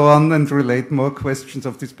could go on and relate more questions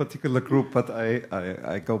of this particular group, but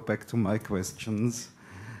I go back to my questions.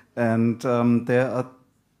 And there are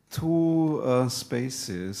two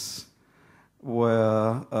spaces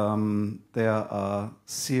where there are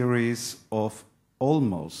series of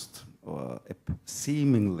almost or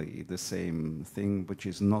seemingly the same thing, which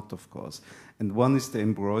is not, of course. And one is the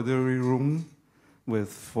embroidery room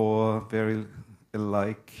with 4 very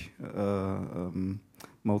alike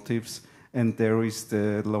motifs, and there is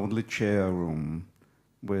the lonely chair room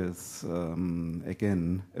with,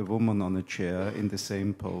 again, a woman on a chair in the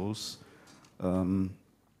same pose,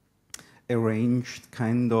 arranged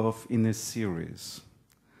kind of in a series.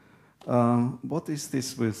 What is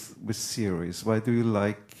this with series? Why do you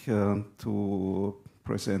like to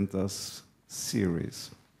present us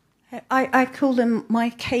series? I call them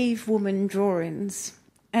my cave woman drawings,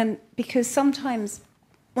 and because sometimes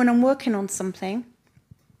when I'm working on something,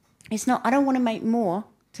 it's not, I don't want to make more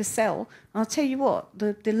to sell. I'll tell you what,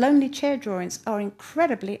 the lonely chair drawings are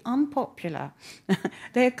incredibly unpopular.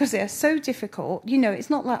 Because they're so difficult. You know, it's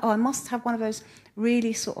not like, oh, I must have one of those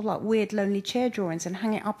really sort of like weird lonely chair drawings and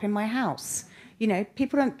hang it up in my house. You know,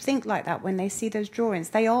 people don't think like that when they see those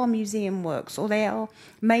drawings. They are museum works, or they are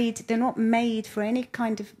made, they're not made for any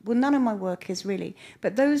kind of, well, none of my work is really,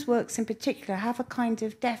 but those works in particular have a kind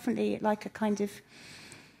of, definitely like a kind of,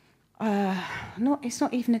 it's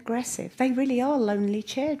not even aggressive. They really are lonely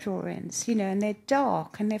chair drawings, you know, and they're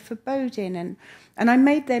dark and they're foreboding. And I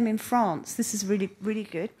made them in France. This is really, really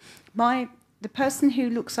good. The person who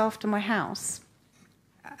looks after my house,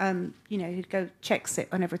 you know, who checks it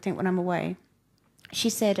and everything when I'm away, she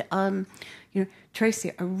said, you know,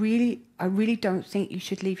 Tracey, I really don't think you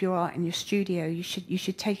should leave your art in your studio. You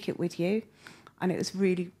should take it with you. And it was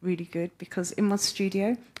really, really good because in my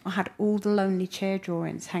studio, I had all the lonely chair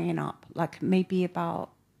drawings hanging up, like maybe about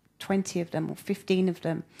 20 of them or 15 of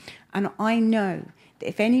them. And I know that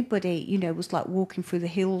if anybody, you know, was like walking through the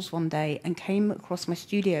hills one day and came across my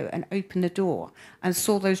studio and opened the door and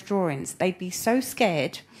saw those drawings, they'd be so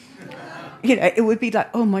scared. You know, it would be like,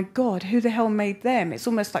 oh my God, who the hell made them? It's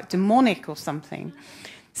almost like demonic or something.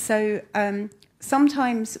 So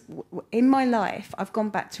sometimes in my life, I've gone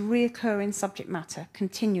back to reoccurring subject matter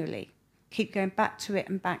continually. Keep going back to it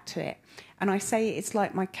and back to it. And I say it's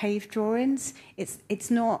like my cave drawings. It's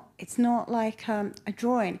not like a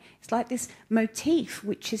drawing. It's like this motif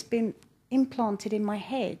which has been implanted in my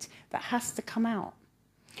head that has to come out.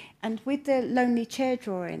 And with the lonely chair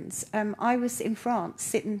drawings, I was in France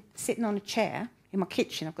sitting on a chair in my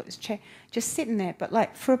kitchen. I've got this chair, just sitting there, but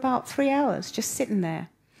like for about 3 hours, just sitting there.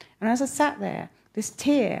 And as I sat there, this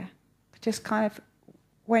tear just kind of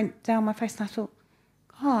went down my face, and I thought,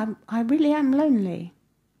 oh, I really am lonely.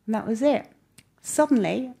 And that was it.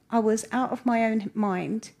 Suddenly, I was out of my own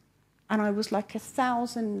mind, and I was like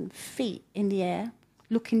 1,000 feet in the air,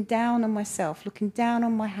 looking down on myself, looking down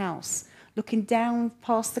on my house, looking down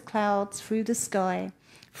past the clouds, through the sky,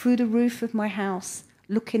 through the roof of my house,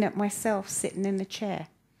 looking at myself sitting in the chair.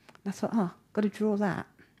 And I thought, oh, got to draw that.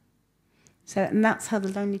 So, and that's how the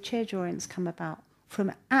lonely chair drawings come about, from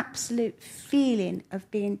an absolute feeling of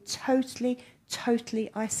being totally, totally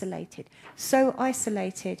isolated. So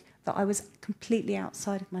isolated that I was completely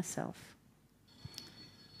outside of myself.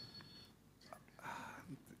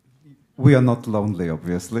 We are not lonely,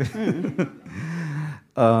 obviously.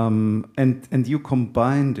 And you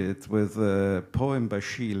combined it with a poem by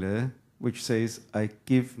Schiele, which says, I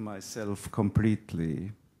give myself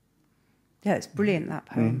completely. Yeah, it's brilliant, that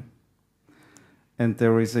poem. And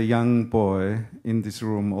there is a young boy in this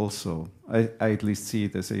room also. I at least see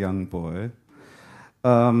it as a young boy.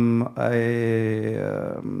 I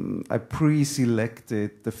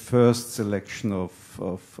pre-selected the first selection of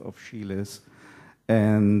Schiele's,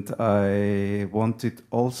 and I wanted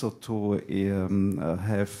also to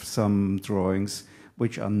have some drawings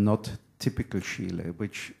which are not typical Schiele,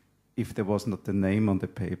 which, if there was not the name on the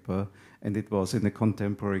paper and it was in a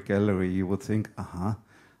contemporary gallery, you would think,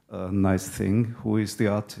 nice thing, who is the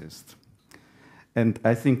artist? And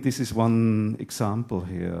I think this is one example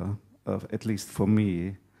here, at least for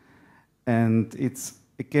me. And it's,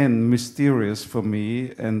 again, mysterious for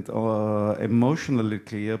me and emotionally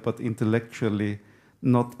clear, but intellectually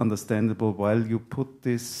not understandable, while you put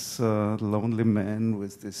this lonely man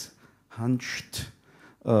with this hunched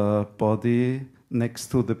body next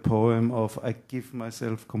to the poem of I give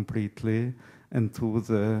myself completely, and to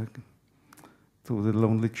the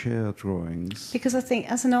lonely chair drawings. Because I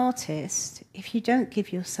think as an artist, if you don't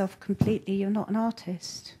give yourself completely, you're not an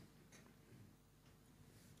artist.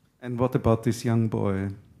 And what about this young boy?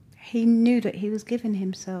 He knew that he was giving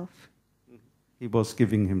himself. He was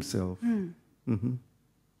giving himself. Mm-hmm.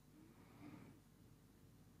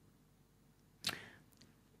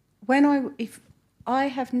 If I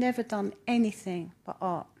have never done anything but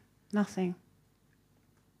art, nothing.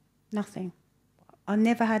 I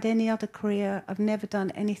never had any other career. I've never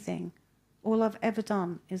done anything. All I've ever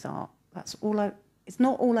done is art. That's all it's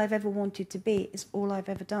not all I've ever wanted to be, it's all I've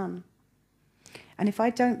ever done. And if I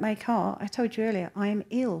don't make art, I told you earlier, I am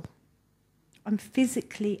ill. I'm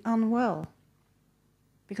physically unwell.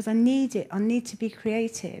 Because I need it. I need to be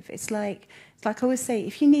creative. It's like I always say,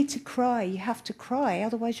 if you need to cry, you have to cry,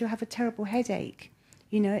 otherwise you'll have a terrible headache.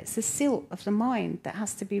 You know, it's the silt of the mind that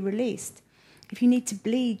has to be released. If you need to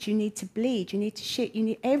bleed, you need to bleed. You need to shit. You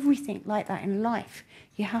need everything like that in life.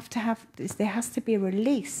 You have to have this. There has to be a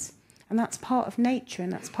release, and that's part of nature,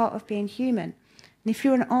 and that's part of being human. And if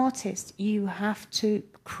you're an artist, you have to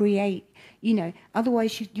create. You know,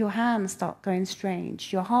 otherwise your hands start going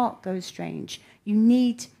strange. Your heart goes strange. You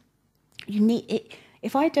need it.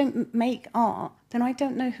 If I don't make art, then I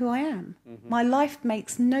don't know who I am. Mm-hmm. My life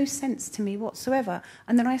makes no sense to me whatsoever.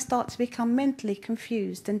 And then I start to become mentally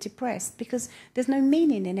confused and depressed because there's no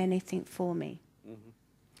meaning in anything for me.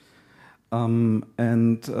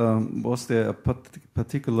 Mm-hmm. Was there a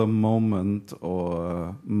particular moment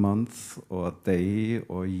or month or day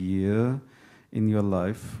or year in your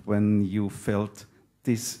life when you felt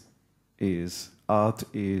art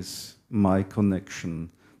is my connection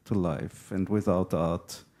to life, and without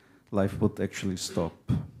art, life would actually stop?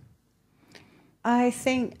 I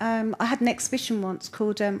think I had an exhibition once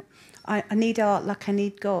called I Need Art Like I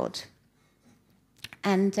Need God.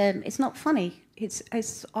 And it's not funny.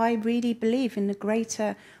 I really believe in the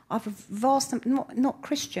greater... I have a vast... Not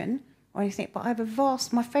Christian or anything, but I have a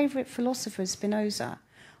vast... My favourite philosopher is Spinoza.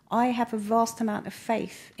 I have a vast amount of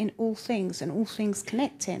faith in all things and all things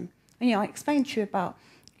connecting. And, you know, I explained to you about,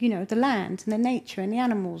 you know, the land and the nature and the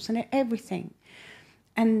animals and everything.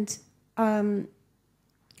 And I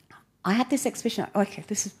had this exhibition. Okay,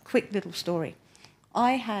 this is a quick little story.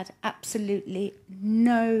 I had absolutely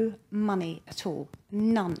no money at all,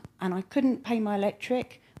 none. And I couldn't pay my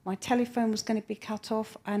electric. My telephone was going to be cut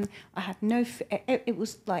off. And I had no... It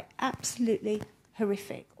was like absolutely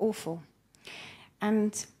horrific, awful.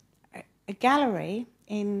 And a gallery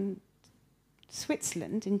in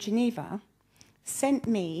Switzerland, in Geneva, sent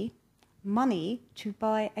me money to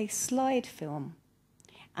buy a slide film.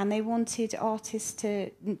 And they wanted artists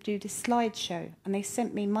to do this slideshow. And they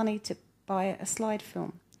sent me money to buy a slide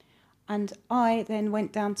film. And I then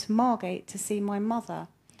went down to Margate to see my mother.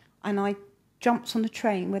 And I jumped on the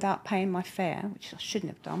train without paying my fare, which I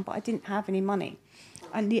shouldn't have done, but I didn't have any money.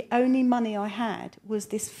 And the only money I had was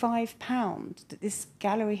this £5 that this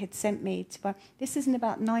gallery had sent me to buy. This is in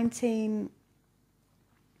about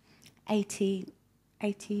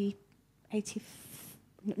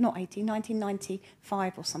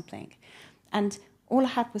 1995 or something. And all I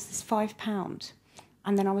had was this £5.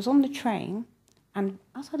 And then I was on the train, and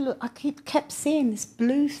as I looked, I kept seeing this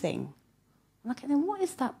blue thing. And I kept thinking, what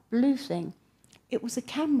is that blue thing? It was a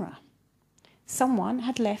camera. Someone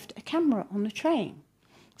had left a camera on the train.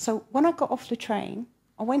 So when I got off the train,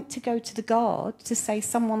 I went to go to the guard to say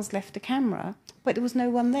someone's left a camera, but there was no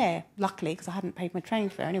one there, luckily, because I hadn't paid my train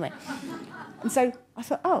fare anyway. And so I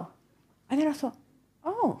thought, oh. And then I thought,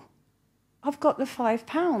 oh, I've got the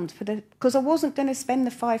 £5 for the... Because I wasn't going to spend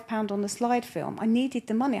the £5 on the slide film. I needed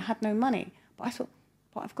the money. I had no money. But I thought,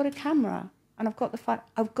 but I've got a camera, and I've got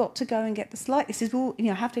I've got to go and get the slide. This is all,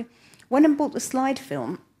 I have to... Went and bought the slide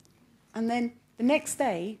film, and then the next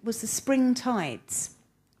day was the spring tides.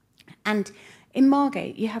 And in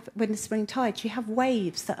Margate, when the spring tides, you have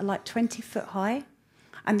waves that are like 20 foot high,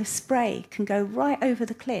 and the spray can go right over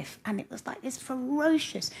the cliff, and it was like this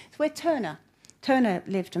ferocious... It's where Turner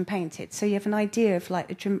lived and painted, so you have an idea of like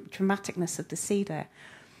the dramaticness of the sea there.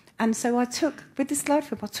 And so with the slide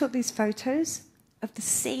film, I took these photos of the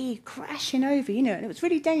sea crashing over, and it was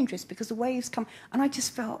really dangerous because the waves come, and I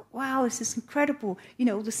just felt, wow, this is incredible.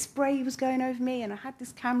 All the spray was going over me, and I had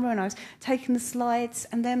this camera, and I was taking the slides,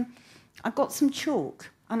 and then I got some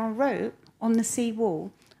chalk, and I wrote on the sea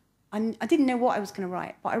wall, I didn't know what I was going to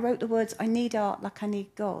write, but I wrote the words, I need art like I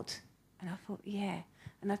need God. And I thought, yeah.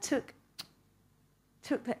 And I took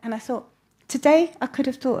that, and I thought, today I could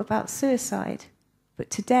have thought about suicide, but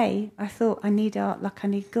today I thought I need art like I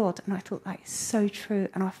need God. And I thought, that is so true,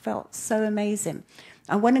 and I felt so amazing.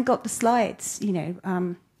 I went and got the slides,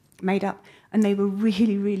 made up, and they were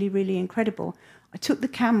really, really, really incredible. I took the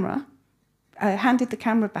camera, handed the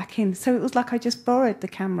camera back in, so it was like I just borrowed the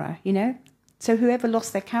camera, So whoever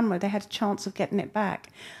lost their camera, they had a chance of getting it back.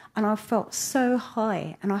 And I felt so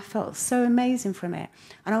high, and I felt so amazing from it.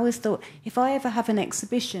 And I always thought, if I ever have an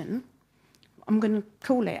exhibition, I'm going to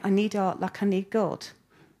call it, I Need Art Like I Need God.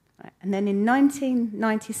 And then in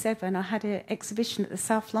 1997, I had an exhibition at the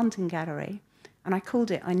South London Gallery, and I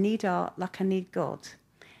called it, I Need Art Like I Need God.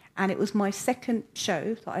 And it was my second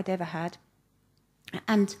show that I'd ever had.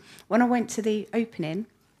 And when I went to the opening,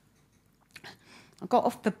 I got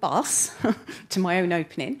off the bus to my own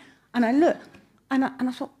opening, and I looked, and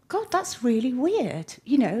I thought, God, that's really weird.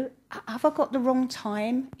 Have I got the wrong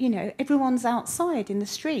time? Everyone's outside in the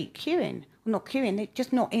street queuing. Well, not queuing, they're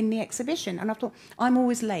just not in the exhibition. And I thought, I'm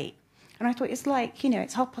always late. And I thought, it's like,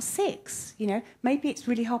 it's 6:30, maybe it's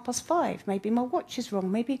really 5:30. Maybe my watch is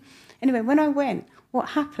wrong. Maybe... Anyway, when I went, what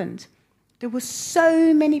happened? There were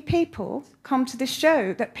so many people come to the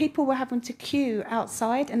show that people were having to queue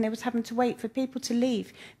outside, and they was having to wait for people to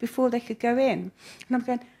leave before they could go in. And I'm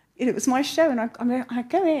going, it was my show, and I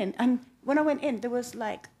go in, and when I went in, there was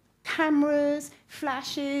like cameras,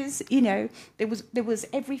 flashes, there was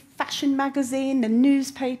every fashion magazine, the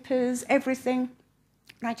newspapers, everything.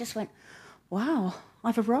 And I just went, wow,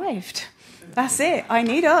 I've arrived. That's it. I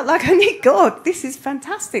need art like I need God. This is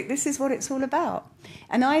fantastic. This is what it's all about.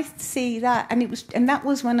 And I see that, and that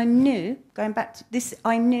was when I knew, going back to this,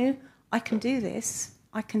 I knew I can do this.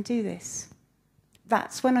 I can do this.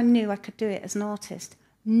 That's when I knew I could do it as an artist.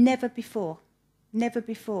 Never before. Never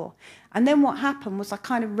before. And then what happened was I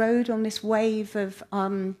kind of rode on this wave of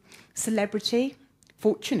celebrity,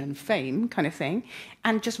 fortune and fame kind of thing,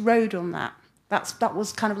 and just rode on that. That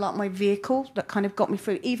was kind of like my vehicle that kind of got me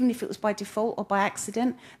through, even if it was by default or by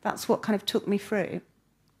accident. That's what kind of took me through.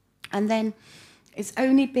 And then it's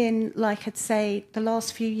only been, like I'd say, the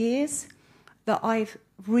last few years that I've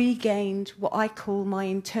regained what I call my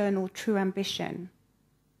internal true ambition.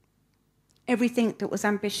 Everything that was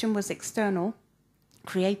ambition was external,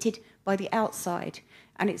 created by the outside.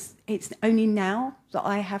 And it's only now that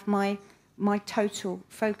I have my total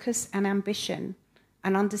focus and ambition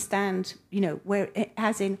and understand,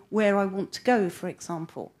 where I want to go, for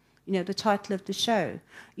example. The title of the show,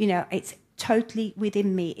 it's totally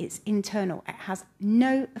within me. It's internal. It has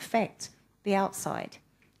no effect the outside.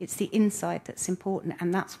 It's the inside that's important,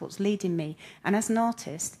 and that's what's leading me. And as an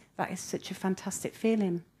artist, that is such a fantastic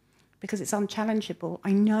feeling because it's unchallengeable.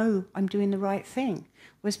 I know I'm doing the right thing,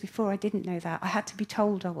 whereas before I didn't know that. I had to be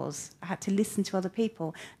told I was. I had to listen to other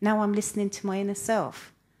people. Now I'm listening to my inner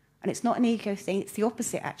self. And it's not an ego thing, it's the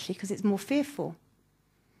opposite, actually, because it's more fearful.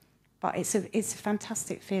 But it's a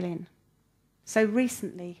fantastic feeling. So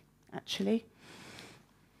recently, actually,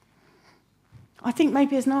 I think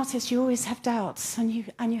maybe as an artist you always have doubts, and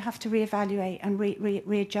you have to reevaluate and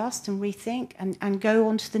readjust and rethink and go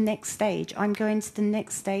on to the next stage. I'm going to the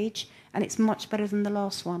next stage, and it's much better than the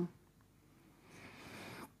last one.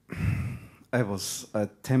 I was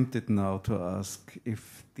tempted now to ask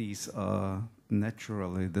if these are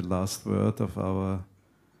naturally the last word of our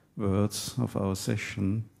words of our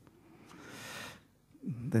session.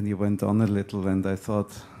 Then you went on a little, and I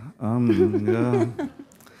thought, yeah.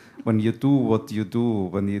 When you do what you do,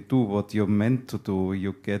 when you do what you're meant to do,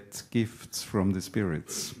 you get gifts from the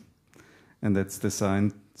spirits. And that's the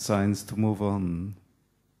signs to move on.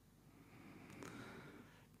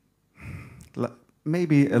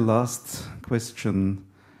 Maybe a last question.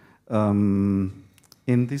 In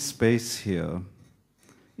this space here,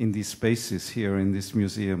 in these spaces here in this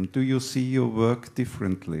museum, do you see your work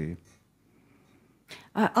differently?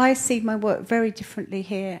 I see my work very differently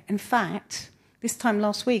here. In fact, this time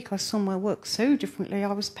last week, I saw my work so differently,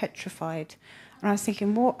 I was petrified. And I was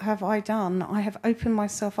thinking, what have I done? I have opened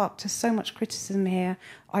myself up to so much criticism here.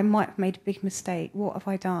 I might have made a big mistake. What have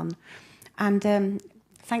I done? And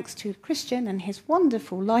thanks to Christian and his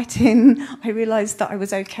wonderful lighting, I realised that I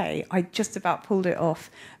was okay. I just about pulled it off.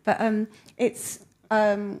 But it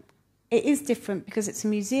is different because it's a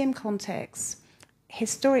museum context,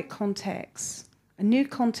 historic context, a new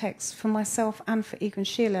context for myself and for Egon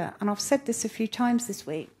Schiele. And I've said this a few times this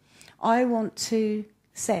week. I want to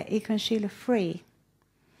set Egon Schiele free.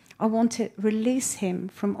 I want to release him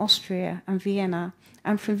from Austria and Vienna,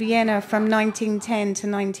 and from Vienna from 1910 to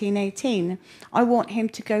 1918. I want him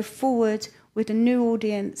to go forward with a new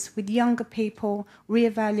audience, with younger people,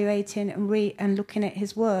 reevaluating and looking at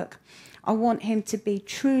his work. I want him to be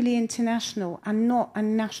truly international and not a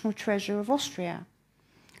national treasure of Austria.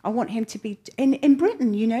 I want him to be in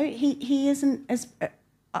Britain. You know, he isn't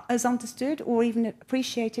as understood or even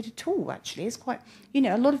appreciated at all. Actually, it's quite, you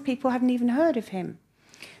know, a lot of people haven't even heard of him.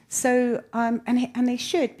 So and they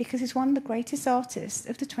should, because he's one of the greatest artists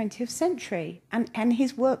of the 20th century, and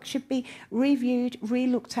his work should be reviewed,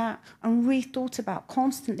 re-looked at, and rethought about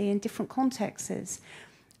constantly in different contexts.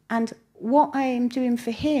 And what I am doing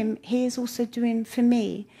for him, he is also doing for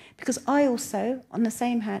me. Because I also, on the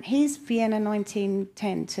same hand, he's Vienna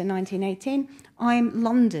 1910 to 1918. I'm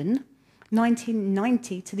London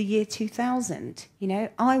 1990 to the year 2000. You know,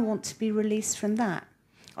 I want to be released from that.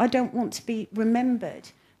 I don't want to be remembered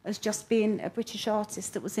as just being a British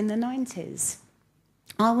artist that was in the 90s.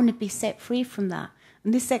 I want to be set free from that.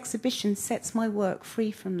 And this exhibition sets my work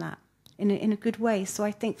free from that in a good way. So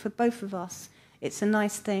I think for both of us, it's a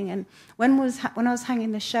nice thing. And when I was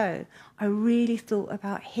hanging the show, I really thought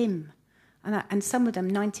about him. And some of them,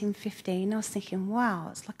 1915, I was thinking, wow,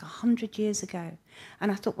 it's like 100 years ago.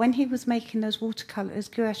 And I thought when he was making those watercolours,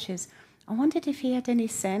 gouaches, I wondered if he had any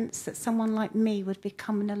sense that someone like me would be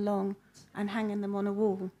coming along and hanging them on a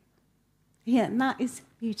wall. Yeah, and that is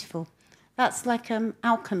beautiful. That's like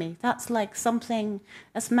alchemy. That's like something,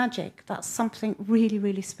 that's magic. That's something really,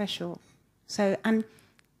 really special. So, and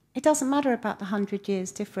it doesn't matter about the 100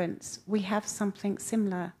 years difference. We have something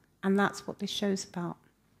similar, and that's what this show's about,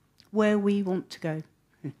 where we want to go.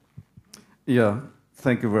 Yeah,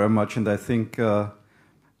 thank you very much. And I think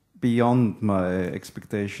beyond my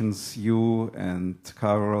expectations, you and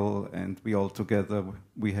Carol and we all together,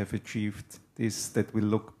 we have achieved this, that we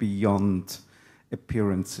look beyond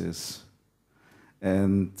appearances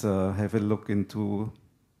and have a look into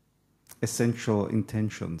essential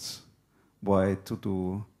intentions, why to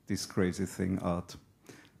do this crazy thing, art.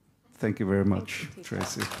 Thank you very much,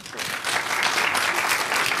 Tracey.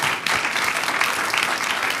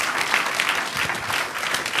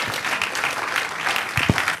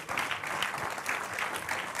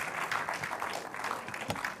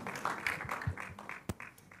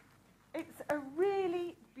 It's a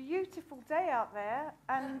really beautiful day out there,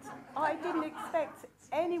 and I didn't expect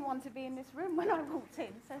anyone to be in this room when I walked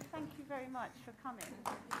in, so thank you very much for coming.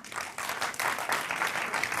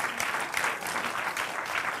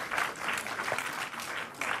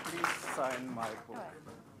 Please sign my book.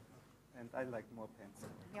 Right. And I like more pencil.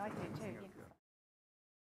 Yeah, I do too.